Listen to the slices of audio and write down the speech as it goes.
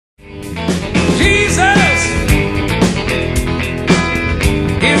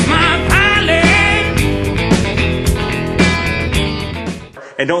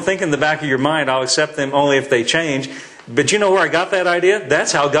And don't think in the back of your mind, I'll accept them only if they change. But you know where I got that idea?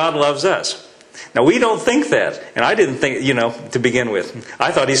 That's how God loves us. Now, we don't think that. And I didn't think, to begin with.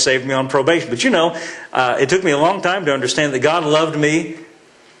 I thought He saved me on probation. But it took me a long time to understand that God loved me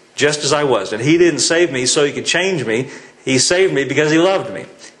just as I was. And He didn't save me so He could change me. He saved me because He loved me.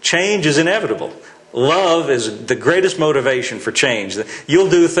 Change is inevitable. Love is the greatest motivation for change. You'll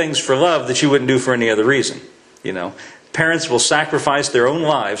do things for love that you wouldn't do for any other reason. Parents will sacrifice their own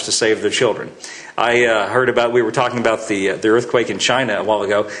lives to save their children. I heard about, we were talking about the earthquake in China a while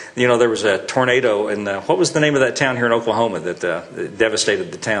ago. There was a tornado in, what was the name of that town here in Oklahoma that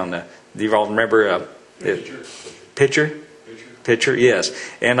devastated the town? Do you all remember? Pitcher, yes.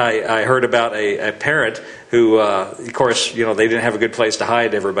 And I heard about a parent who, of course, they didn't have a good place to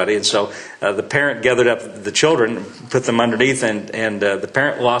hide everybody. And so the parent gathered up the children, put them underneath, and the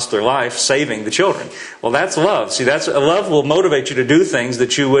parent lost their life saving the children. Well, that's love. See, love will motivate you to do things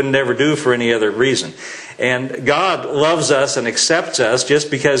that you wouldn't ever do for any other reason. And God loves us and accepts us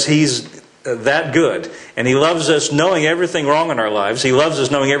just because He's that good. And He loves us knowing everything wrong in our lives. He loves us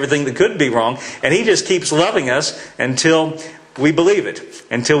knowing everything that could be wrong. And He just keeps loving us until we believe it,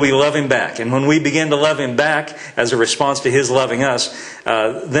 until we love Him back. And when we begin to love Him back as a response to His loving us,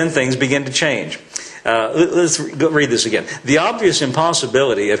 then things begin to change. Let's read this again. The obvious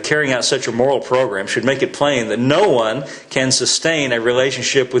impossibility of carrying out such a moral program should make it plain that no one can sustain a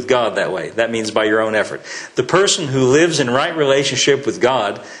relationship with God that way. That means by your own effort. The person who lives in right relationship with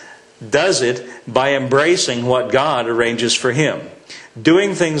God does it by embracing what God arranges for him.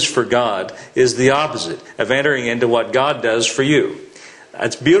 Doing things for God is the opposite of entering into what God does for you.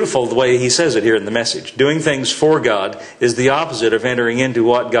 It's beautiful the way he says it here in the message. Doing things for God is the opposite of entering into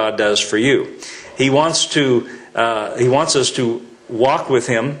what God does for you. He wants us to walk with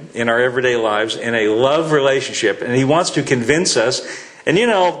Him in our everyday lives in a love relationship, and He wants to convince us. And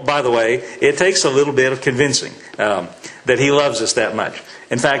by the way, it takes a little bit of convincing that He loves us that much.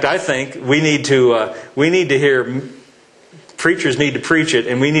 In fact, I think we need to hear. Preachers need to preach it,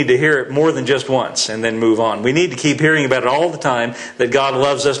 and we need to hear it more than just once and then move on. We need to keep hearing about it all the time, that God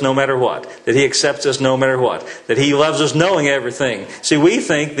loves us no matter what, that He accepts us no matter what, that He loves us knowing everything. See, we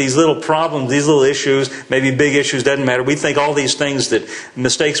think these little problems, these little issues, maybe big issues, doesn't matter. We think all these things, that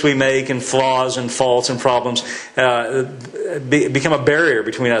mistakes we make and flaws and faults and problems become a barrier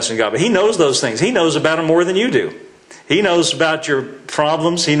between us and God. But He knows those things. He knows about them more than you do. He knows about your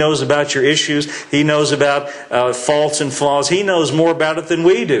problems. He knows about your issues. He knows about faults and flaws. He knows more about it than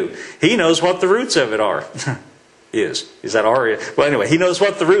we do. He knows what the roots of it are. Is that are? Well, anyway, He knows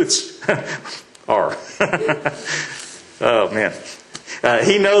what the roots are. Oh, man.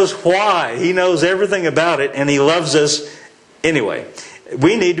 He knows why. He knows everything about it, and He loves us anyway.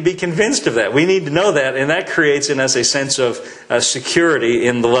 We need to be convinced of that. We need to know that, and that creates in us a sense of security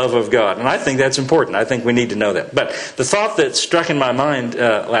in the love of God. And I think that's important. I think we need to know that. But the thought that struck in my mind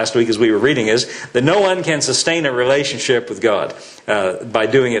last week as we were reading is that no one can sustain a relationship with God by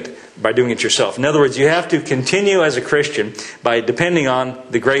doing it yourself. In other words, you have to continue as a Christian by depending on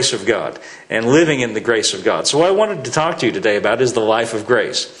the grace of God and living in the grace of God. So what I wanted to talk to you today about is the life of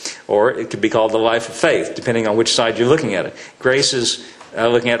grace. Or it could be called the life of faith, depending on which side you're looking at it. Grace is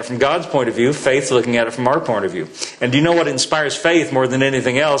looking at it from God's point of view, faith looking at it from our point of view. And do you know what inspires faith more than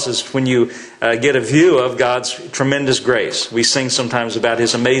anything else is when you get a view of God's tremendous grace. We sing sometimes about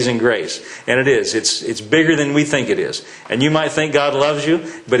His amazing grace. And it is. It's bigger than we think it is. And you might think God loves you,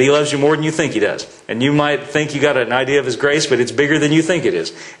 but He loves you more than you think He does. And you might think you got an idea of His grace, but it's bigger than you think it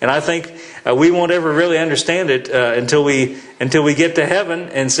is. And I think we won't ever really understand it until we get to heaven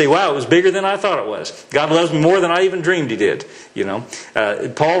and say, wow, it was bigger than I thought it was. God loves me more than I even dreamed He did.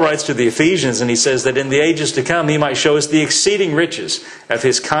 Paul writes to the Ephesians and he says that in the ages to come He might show us the exceeding riches of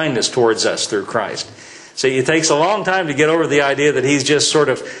His kindness towards us through Christ. See, it takes a long time to get over the idea that He's just sort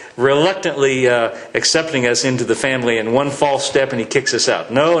of reluctantly accepting us into the family, and one false step and He kicks us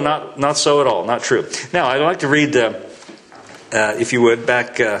out. No, not so at all. Not true. Now, I'd like to read, if you would,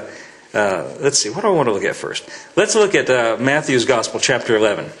 back... let's see, what do I want to look at first? Let's look at Matthew's Gospel, chapter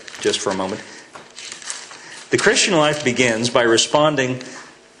 11, just for a moment. The Christian life begins by responding.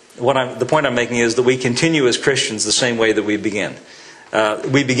 The point I'm making is that we continue as Christians the same way that we begin.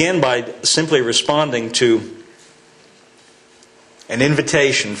 We begin by simply responding to an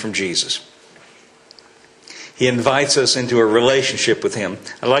invitation from Jesus. He invites us into a relationship with Him.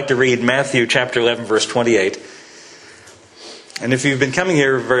 I'd like to read Matthew chapter 11, verse 28. And if you've been coming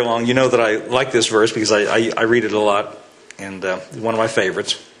here very long, you know that I like this verse because I read it a lot, and one of my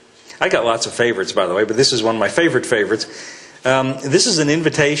favorites. I got lots of favorites, by the way, but this is one of my favorites. This is an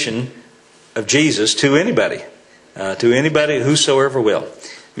invitation of Jesus to anybody. To anybody, whosoever will.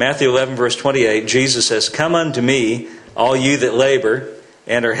 Matthew 11, verse 28, Jesus says, "Come unto me, all you that labor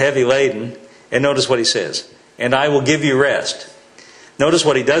and are heavy laden." And notice what he says, "And I will give you rest." Notice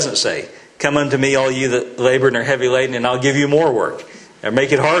what he doesn't say. "Come unto me, all you that labor and are heavy laden, and I'll give you more work." Or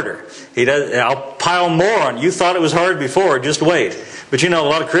make it harder. I'll pile more on you. You thought it was hard before, just wait. But a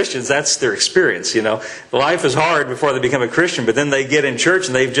lot of Christians, that's their experience, Life is hard before they become a Christian, but then they get in church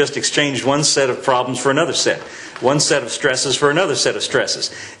and they've just exchanged one set of problems for another set. One set of stresses for another set of stresses.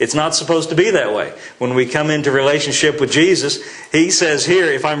 It's not supposed to be that way. When we come into relationship with Jesus, He says here,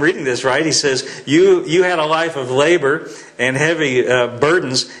 if I'm reading this right, He says, you had a life of labor and heavy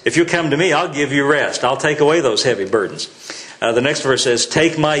burdens. If you come to me, I'll give you rest. I'll take away those heavy burdens. The next verse says,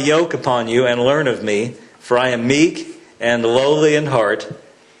 "Take my yoke upon you and learn of me, for I am meek and lowly in heart."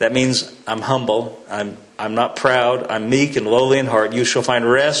 That means I'm humble. I'm not proud. I'm meek and lowly in heart. You shall find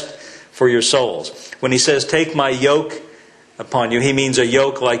rest for your souls. When he says, "Take my yoke upon you," he means a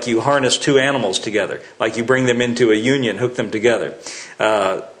yoke like you harness two animals together, like you bring them into a union, hook them together.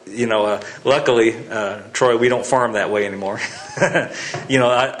 Luckily, Troy, we don't farm that way anymore.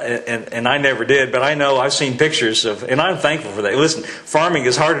 And I never did, but I know I've seen pictures of, and I'm thankful for that. Listen, farming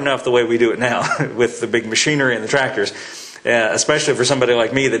is hard enough the way we do it now with the big machinery and the tractors, especially for somebody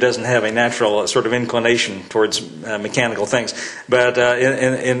like me that doesn't have a natural sort of inclination towards mechanical things. But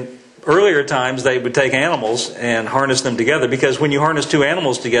in earlier times, they would take animals and harness them together, because when you harness two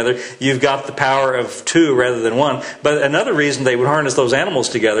animals together, you've got the power of two rather than one. But another reason they would harness those animals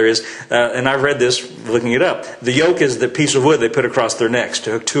together is, and I've read this looking it up, the yoke is the piece of wood they put across their necks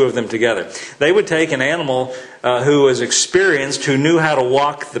to hook two of them together. They would take an animal who was experienced, who knew how to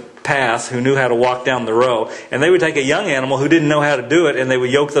walk the path, who knew how to walk down the row, and they would take a young animal who didn't know how to do it, and they would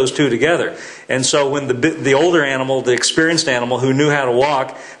yoke those two together. And so when the older animal, the experienced animal who knew how to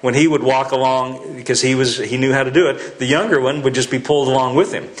walk, when he would walk along because he knew how to do it, the younger one would just be pulled along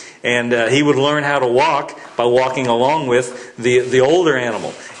with him. And he would learn how to walk by walking along with the older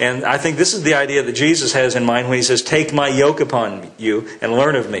animal. And I think this is the idea that Jesus has in mind when He says, "Take my yoke upon you and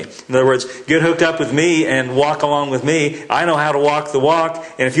learn of me." In other words, get hooked up with me and walk along with me. I know how to walk the walk,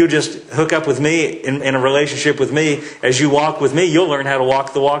 and if you just hook up with me in a relationship with me, as you walk with me, you'll learn how to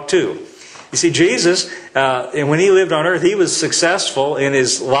walk the walk too. You see, Jesus, and when He lived on earth, He was successful in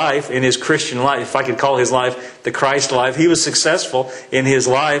His life, in His Christian life. If I could call His life the Christ life, He was successful in His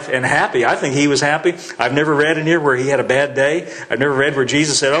life and happy. I think He was happy. I've never read in here where He had a bad day. I've never read where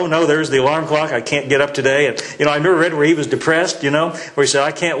Jesus said, "Oh no, there's the alarm clock. I can't get up today." And I've never read where He was depressed. Where He said,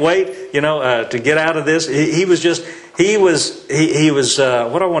 "I can't wait, to get out of this." He was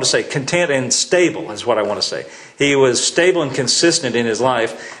what do I want to say? Content and stable is what I want to say. He was stable and consistent in his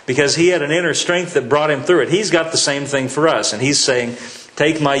life because he had an inner strength that brought him through it. He's got the same thing for us. And He's saying,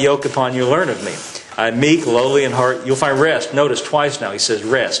 "Take my yoke upon you, learn of me. I'm meek, lowly in heart. You'll find rest." Notice twice now He says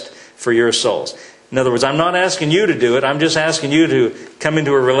rest for your souls. In other words, I'm not asking you to do it. I'm just asking you to come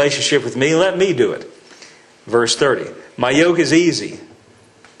into a relationship with me. Let me do it. Verse 30. "My yoke is easy."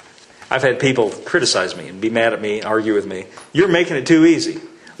 I've had people criticize me and be mad at me, argue with me. "You're making it too easy."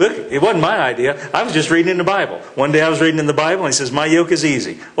 Look, it wasn't my idea. I was just reading in the Bible. One day I was reading in the Bible and He says, "My yoke is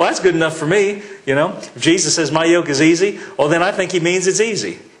easy." Well, that's good enough for me. If Jesus says my yoke is easy, well then I think He means it's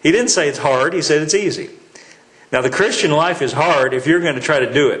easy. He didn't say it's hard. He said it's easy. Now the Christian life is hard if you're going to try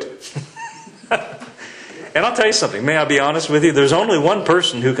to do it. And I'll tell you something. May I be honest with you? There's only one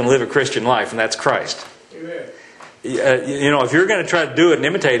person who can live a Christian life, and that's Christ. Amen. If you're going to try to do it and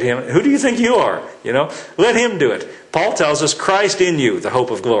imitate Him, who do you think you are? Let Him do it. Paul tells us, "Christ in you, the hope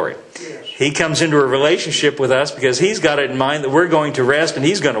of glory." Yes. He comes into a relationship with us because He's got it in mind that we're going to rest and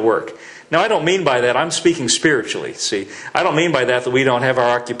He's going to work. Now, I don't mean by that, I'm speaking spiritually, see. I don't mean by that we don't have our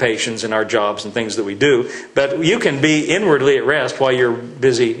occupations and our jobs and things that we do. But you can be inwardly at rest while you're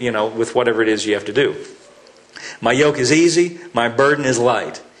busy, with whatever it is you have to do. "My yoke is easy, my burden is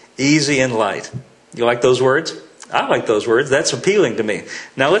light." Easy and light. You like those words? I like those words. That's appealing to me.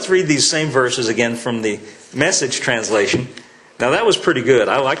 Now let's read these same verses again from the Message translation. Now that was pretty good.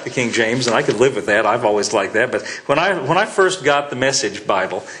 I like the King James, and I could live with that. I've always liked that. But when I first got the Message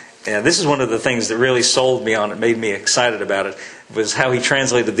Bible, and this is one of the things that really sold me on it, made me excited about it, was how he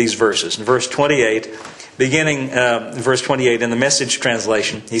translated these verses. In verse 28, beginning verse 28 in the Message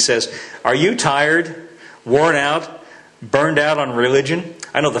translation, he says, "Are you tired, worn out, burned out on religion?"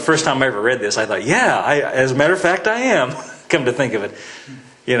 I know the first time I ever read this, I thought, as a matter of fact, I am. Come to think of it.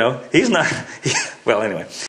 He's not... Well, anyway.